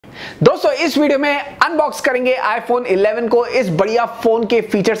दोस्तों इस वीडियो में अनबॉक्स करेंगे iPhone 11 को। इस बढ़िया फोन के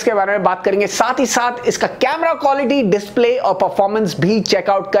फीचर्स के बारे में बात करेंगे, साथ ही साथ इसका कैमरा क्वालिटी, डिस्प्ले और परफॉर्मेंस भी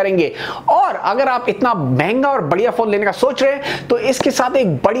चेकआउट करेंगे। और अगर आप इतना महंगा और बढ़िया फोन लेने का सोच रहे हैं तो इसके साथ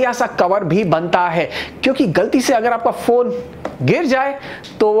एक बढ़िया सा कवर भी बनता है, क्योंकि गलती से अगर आपका फोन गिर जाए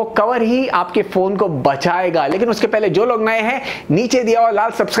तो वो कवर ही आपके फोन को बचाएगा। लेकिन उसके पहले जो लोग नए हैं, नीचे दिया हुआ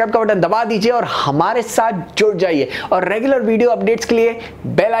लाल सब्सक्राइब का बटन दबा दीजिए और हमारे साथ जुड़ जाइए। और रेगुलर वीडियो अपडेट्स के लिए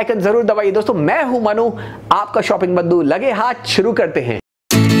बेल आइकन जरूर दबाइए। दोस्तों मैं हूं मनु, आपका शॉपिंग बंधु। लगे हाथ, शुरू करते हैं।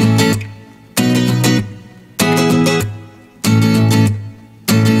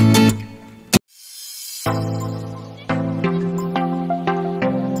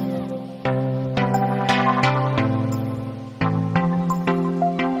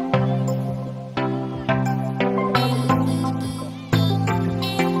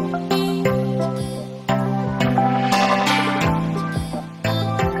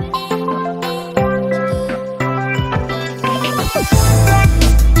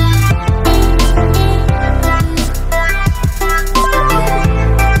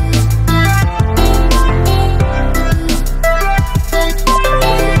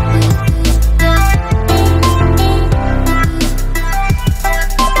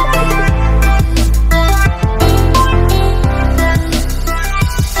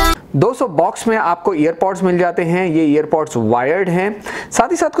 दोस्तों बॉक्स में आपको ईयरपॉड्स मिल जाते हैं। ये ईयरपॉड्स वायर्ड हैं।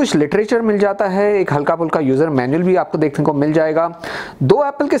 साथ ही साथ कुछ लिटरेचर मिल जाता है। एक हल्का फुल्का यूजर मैनुअल भी आपको देखने को मिल जाएगा। 2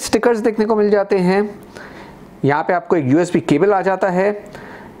 एप्पल के स्टिकर्स देखने को मिल जाते हैं। यहाँ पे आपको एक यूएसबी केबल आ जाता है।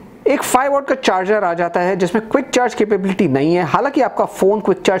 एक 5 वॉट का चार्जर आ जाता है जिसमें क्विक चार्ज कैपेबिलिटी नहीं है, हालांकि आपका फोन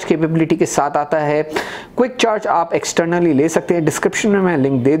क्विक चार्ज कैपेबिलिटी के साथ आता है। क्विक चार्ज आप एक्सटर्नली ले सकते हैं, डिस्क्रिप्शन में मैं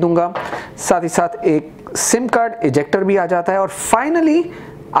लिंक दे दूंगा। साथ ही साथ एक सिम कार्ड इजेक्टर भी आ जाता है। और फाइनली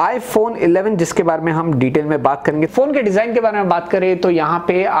iPhone 11, जिसके बारे में हम डिटेल में बात करेंगे। फोन के डिजाइन के बारे में बात करें तो यहाँ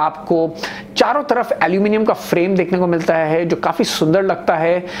पे आपको चारों तरफ एल्यूमिनियम का फ्रेम देखने को मिलता है जो काफी सुंदर लगता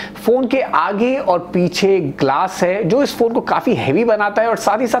है। फोन के आगे और पीछे ग्लास है जो इस फोन को काफी हैवी बनाता है और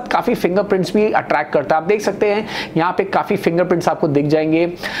साथ ही साथ काफी फिंगरप्रिंट्स भी अट्रैक्ट करता है। आप देख सकते हैं यहाँ पे काफी फिंगरप्रिंट्स आपको दिख जाएंगे।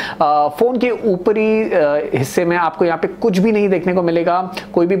 फोन के ऊपरी हिस्से में आपको यहाँ पे कुछ भी नहीं देखने को मिलेगा,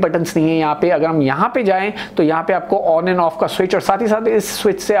 कोई भी बटन्स नहीं है यहाँ पे। अगर हम यहाँ पे जाएं तो यहाँ पे आपको ऑन एंड ऑफ का स्विच और साथ ही साथ इस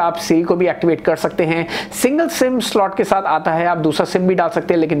स्विच से आप सीरी को भी एक्टिवेट कर सकते हैं। सिंगल सिम स्लॉट के साथ आता है, आप दूसरा सिम भी डाल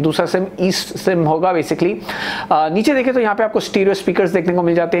सकते हैं, लेकिन दूसरा सिम ई सिम होगा बेसिकली। नीचे देखें तो यहाँ पे आपको स्टीरियो स्पीकर्स देखने को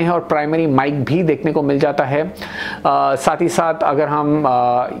मिल जाते हैं और प्राइमरी माइक भी देखने को मिल जाता है। साथ ही साथ अगर हम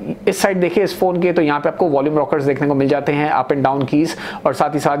इस साइड देखें इस फोन के तो यहाँ पे आपको वॉल्यूम रॉकर्स देखने को मिल जाते हैं, अप एंड डाउन कीज। और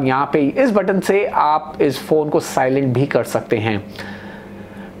साथ ही साथ यहाँ पे इस बटन से आप इस फोन को साइलेंट भी कर सकते हैं।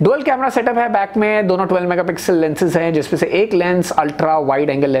 डुअल कैमरा सेटअप है बैक में। दोनों 12 मेगापिक्सल लेंसेज हैं जिसमें से एक lens ultra wide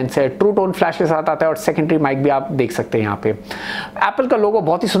angle lens है, ट्रू टोन फ्लैश के साथ आता है और सेकेंडरी माइक भी आप देख सकते हैं यहाँ पे। एप्पल का लोगो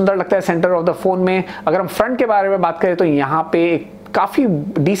बहुत ही सुंदर लगता है सेंटर ऑफ द फोन में। अगर हम फ्रंट के बारे में बात करें तो यहाँ पे एक काफ़ी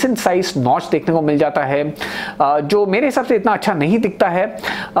डिसेंट साइज नॉच देखने को मिल जाता है जो मेरे हिसाब से इतना अच्छा नहीं दिखता है,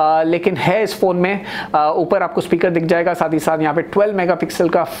 लेकिन है इस फ़ोन में। ऊपर आपको स्पीकर दिख जाएगा, साथ ही साथ यहाँ पे 12 मेगापिक्सल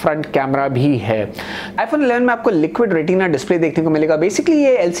का फ्रंट कैमरा भी है। iPhone 11 में आपको लिक्विड रेटिना डिस्प्ले देखने को मिलेगा। बेसिकली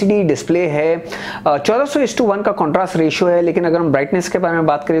ये LCD डिस्प्ले है। 1400:1 का कॉन्ट्रास्ट रेशियो है, लेकिन अगर हम ब्राइटनेस के बारे में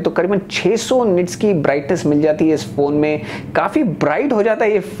बात करें तो करीबन 600 निट्स की ब्राइटनेस मिल जाती है इस फ़ोन में। काफ़ी ब्राइट हो जाता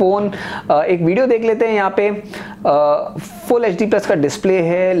है ये फ़ोन। एक वीडियो देख लेते हैं। यहाँ पे फुल HD+ का डिस्प्ले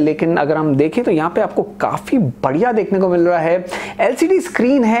है, लेकिन अगर हम देखें तो यहाँ पे आपको काफी बढ़िया देखने को मिल रहा है। LCD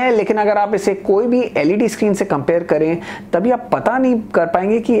स्क्रीन है, लेकिन अगर आप इसे कोई भी LED स्क्रीन से कंपेयर करें तभी आप पता नहीं कर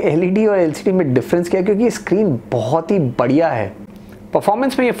पाएंगे कि LED और LCD में डिफरेंस क्या है, क्योंकि स्क्रीन बहुत ही बढ़िया है।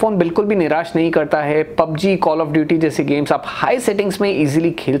 परफॉर्मेंस में ये फ़ोन बिल्कुल भी निराश नहीं करता है। PUBG, कॉल ऑफ ड्यूटी जैसे गेम्स आप हाई सेटिंग्स में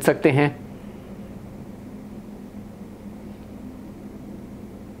इजीली खेल सकते हैं।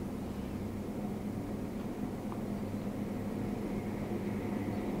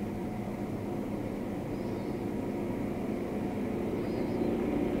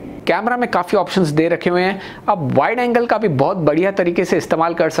 कैमरा में काफ़ी ऑप्शंस दे रखे हुए हैं। आप वाइड एंगल का भी बहुत बढ़िया तरीके से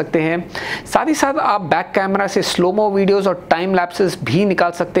इस्तेमाल कर सकते हैं। साथ ही साथ आप बैक कैमरा से स्लोमो वीडियोस और टाइम लैप्सेस भी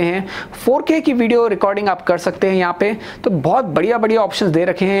निकाल सकते हैं। 4K की वीडियो रिकॉर्डिंग आप कर सकते हैं यहाँ पे। तो बहुत बढ़िया बढ़िया ऑप्शंस दे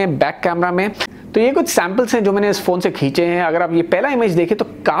रखे हैं बैक कैमरा में। तो ये कुछ सैम्पल्स हैं जो मैंने इस फ़ोन से खींचे हैं। अगर आप ये पहला इमेज देखें तो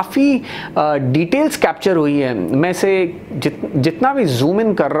काफ़ी डिटेल्स कैप्चर हुई है। मैं इसे जितना भी जूम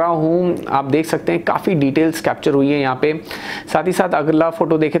इन कर रहा हूँ आप देख सकते हैं काफ़ी डिटेल्स कैप्चर हुई है यहाँ पे। साथ ही साथ अगला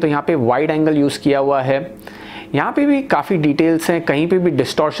फ़ोटो देखें तो यहाँ पे वाइड एंगल यूज़ किया हुआ है। यहाँ पे भी काफ़ी डिटेल्स हैं, कहीं पे भी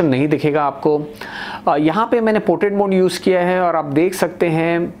डिस्टॉर्शन नहीं दिखेगा आपको। यहाँ पे मैंने पोर्ट्रेट मोड यूज़ किया है और आप देख सकते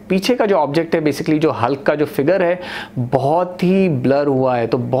हैं पीछे का जो ऑब्जेक्ट है, बेसिकली जो हल्क का जो फिगर है, बहुत ही ब्लर हुआ है।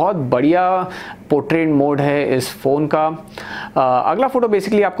 तो बहुत बढ़िया पोर्ट्रेट मोड है इस फ़ोन का। अगला फ़ोटो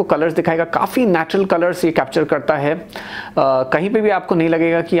बेसिकली आपको कलर्स दिखाएगा, काफ़ी नेचुरल कलर्स ये कैप्चर करता है। कहीं पे भी आपको नहीं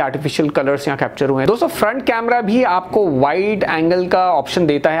लगेगा कि आर्टिफिशियल कलर्स यहाँ कैप्चर हुए हैं। दोस्तों फ्रंट कैमरा भी आपको वाइड एंगल का ऑप्शन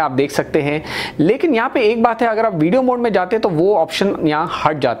देता है, आप देख सकते हैं। लेकिन यहाँ पे एक बात है, अगर आप वीडियो मोड में जाते हैं तो वो ऑप्शन यहाँ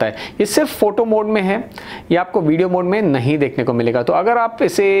हट जाता है। ये सिर्फ फोटो मोड में है, ये आपको वीडियो मोड में नहीं देखने को मिलेगा। तो अगर आप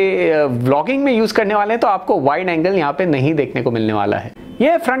इसे व्लॉगिंग में यूज़ करने वाले हैं तो आपको वाइड एंगल यहाँ पे नहीं देखने को मिलने वाला है।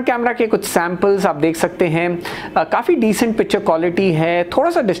 ये फ्रंट कैमरा के कुछ सैंपल्स आप देख सकते हैं। काफ़ी डिसेंट पिक्चर क्वालिटी है, थोड़ा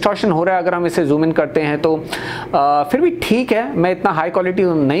सा डिस्टॉर्शन हो रहा है अगर हम इसे जूम इन करते हैं तो फिर भी ठीक है, मैं इतना हाई क्वालिटी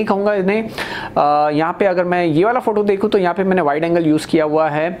नहीं कहूँगा इन्हें। यहाँ पे अगर मैं ये वाला फ़ोटो देखूँ तो यहाँ पे मैंने वाइड एंगल यूज़ किया हुआ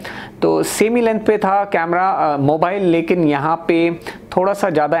है, तो सेम ही लेंथ पे था कैमरा मोबाइल, लेकिन यहाँ पे थोड़ा सा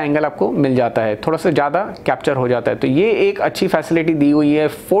ज़्यादा एंगल आपको मिल जाता है, थोड़ा सा ज़्यादा कैप्चर हो जाता है। तो ये एक अच्छी फैसिलिटी दी हुई है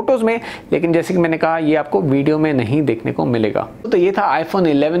फ़ोटोज़ में, लेकिन जैसे कि मैंने कहा ये आपको वीडियो में नहीं देखने को मिलेगा। तो ये था iPhone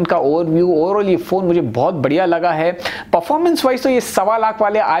 11 का ओवरव्यू। ओवरऑल ये फ़ोन मुझे बहुत बढ़िया लगा है। परफॉर्मेंस वाइज तो ये 1.25 लाख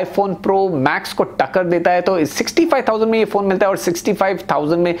वाले iPhone Pro Max को टक्कर देता है। तो 65,000 में ये फ़ोन मिलता है और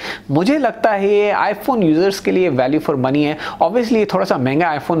 65,000 में मुझे लगता है ये iPhone यूज़र्स के लिए वैल्यू फॉर मनी है। ऑब्वियसली ये थोड़ा सा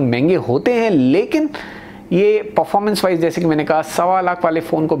महंगा, iPhone महंगे होते हैं, लेकिन ये परफॉर्मेंस वाइज जैसे कि मैंने कहा 1.25 लाख वाले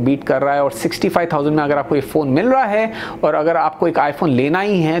फ़ोन को बीट कर रहा है। और 65,000 में अगर आपको ये फ़ोन मिल रहा है और अगर आपको एक iPhone लेना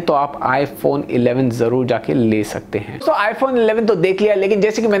ही है तो आप iPhone 11 ज़रूर जाके ले सकते हैं। तो iPhone 11 तो देख लिया, लेकिन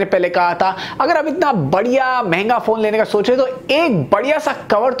जैसे कि मैंने पहले कहा था, अगर आप इतना बढ़िया महंगा फ़ोन लेने का सोच रहे तो एक बढ़िया सा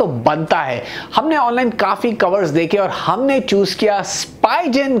कवर तो बनता है। हमने ऑनलाइन काफ़ी कवर्स देखे और हमने चूज़ किया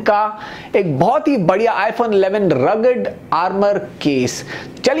स्पाइजन का एक बहुत ही बढ़िया iPhone 11 रगड आर्मर केस।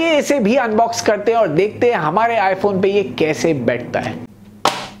 चलिए इसे भी अनबॉक्स करते हैं और देखते हैं हमारे आईफोन पे ये कैसे बैठता है।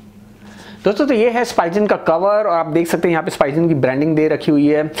 दोस्तों तो ये है स्पाइजन का कवर और आप देख सकते हैं यहाँ पे स्पाइजन की ब्रांडिंग दे रखी हुई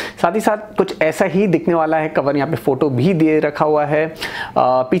है। साथ ही साथ कुछ ऐसा ही दिखने वाला है कवर, यहाँ पे फोटो भी दे रखा हुआ है।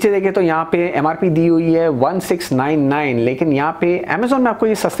 पीछे देखें तो यहाँ पे MRP दी हुई है 1699, लेकिन यहाँ पे अमेजोन में आपको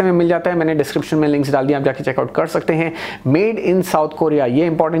ये सस्ते में मिल जाता है। मैंने डिस्क्रिप्शन में लिंक्स डाल दिया, आप जाके चेकआउट कर सकते हैं। मेड इन साउथ कोरिया, ये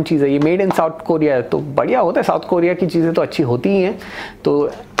इंपॉर्टेंट चीज़ है, ये मेड इन साउथ कोरिया है तो बढ़िया होता है। साउथ कोरिया की चीज़ें तो अच्छी होती ही हैं,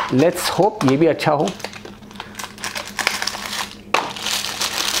 तो लेट्स होप ये भी अच्छा हो।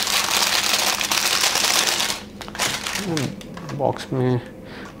 बॉक्स में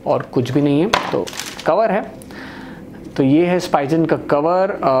और कुछ भी नहीं है, तो कवर है। तो ये है स्पाइजन का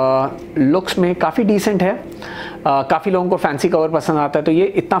कवर। लुक्स में काफ़ी डिसेंट है। काफ़ी लोगों को फैंसी कवर पसंद आता है, तो ये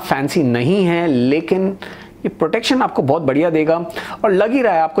इतना फैंसी नहीं है, लेकिन ये प्रोटेक्शन आपको बहुत बढ़िया देगा और लग ही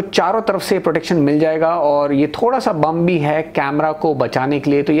रहा है आपको चारों तरफ से प्रोटेक्शन मिल जाएगा। और ये थोड़ा सा बम भी है कैमरा को बचाने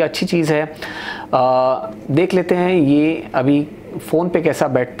के लिए, तो ये अच्छी चीज़ है। देख लेते हैं ये अभी फ़ोन पे कैसा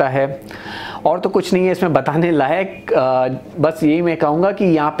बैठता है। और तो कुछ नहीं है इसमें बताने लायक, बस यही मैं कहूँगा कि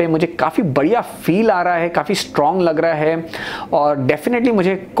यहाँ पे मुझे काफ़ी बढ़िया फील आ रहा है, काफ़ी स्ट्रॉन्ग लग रहा है और डेफिनेटली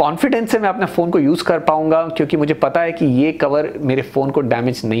मुझे कॉन्फिडेंस से मैं अपने फ़ोन को यूज़ कर पाऊँगा, क्योंकि मुझे पता है कि ये कवर मेरे फ़ोन को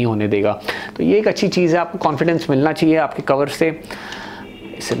डैमेज नहीं होने देगा। तो ये एक अच्छी चीज़ है, आपको कॉन्फिडेंस मिलना चाहिए आपके कवर से।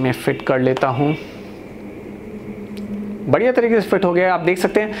 इसे मैं फिट कर लेता हूँ, बढ़िया तरीके से फिट हो गया। आप देख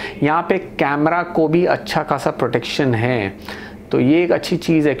सकते हैं यहाँ पे कैमरा को भी अच्छा खासा प्रोटेक्शन है, तो ये एक अच्छी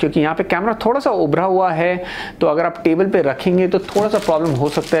चीज़ है, क्योंकि यहाँ पे कैमरा थोड़ा सा उभरा हुआ है, तो अगर आप टेबल पे रखेंगे तो थोड़ा सा प्रॉब्लम हो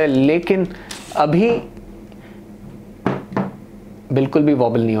सकता है, लेकिन अभी बिल्कुल भी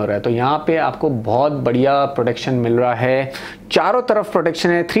वॉबल नहीं हो रहा है। तो यहाँ पे आपको बहुत बढ़िया प्रोटेक्शन मिल रहा है, चारों तरफ प्रोटेक्शन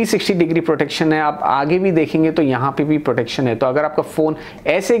है, 360 डिग्री प्रोटेक्शन है। आप आगे भी देखेंगे तो यहाँ पे भी प्रोटेक्शन है। तो अगर आपका फ़ोन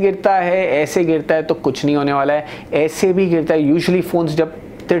ऐसे गिरता है, ऐसे गिरता है तो कुछ नहीं होने वाला है, ऐसे भी गिरता है। यूजुअली फ़ोन्स जब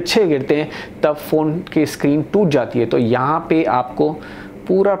तिरछे गिरते हैं तब फ़ोन की स्क्रीन टूट जाती है, तो यहाँ पे आपको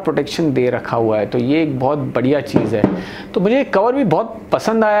पूरा प्रोटेक्शन दे रखा हुआ है, तो ये एक बहुत बढ़िया चीज़ है। तो मुझे कवर भी बहुत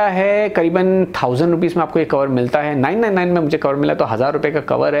पसंद आया है। करीबन 1000 रुपीज़ में आपको ये कवर मिलता है, 999 में मुझे कवर मिला, तो 1000 रुपये का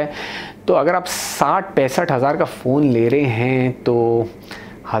कवर है। तो अगर आप 60-65 हज़ार का फ़ोन ले रहे हैं तो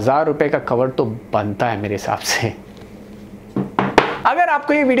 1000 रुपये का कवर तो बनता है मेरे हिसाब से। अगर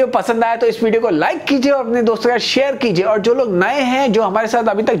आपको ये वीडियो पसंद आया तो इस वीडियो को लाइक कीजिए और अपने दोस्तों के साथ शेयर कीजिए। और जो लोग नए हैं, जो हमारे साथ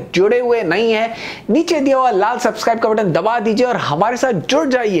अभी तक जुड़े हुए नहीं हैं, नीचे दिया हुआ लाल सब्सक्राइब का बटन दबा दीजिए और हमारे साथ जुड़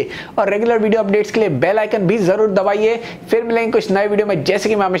जाइए। और रेगुलर वीडियो अपडेट्स के लिए बेल आइकन भी जरूर दबाइए। फिर मिलेंगे कुछ नए वीडियो में। जैसे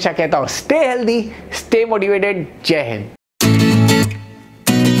कि मैं हमेशा कहता हूँ, स्टे हेल्दी, स्टे मोटिवेटेड। जय हिंद।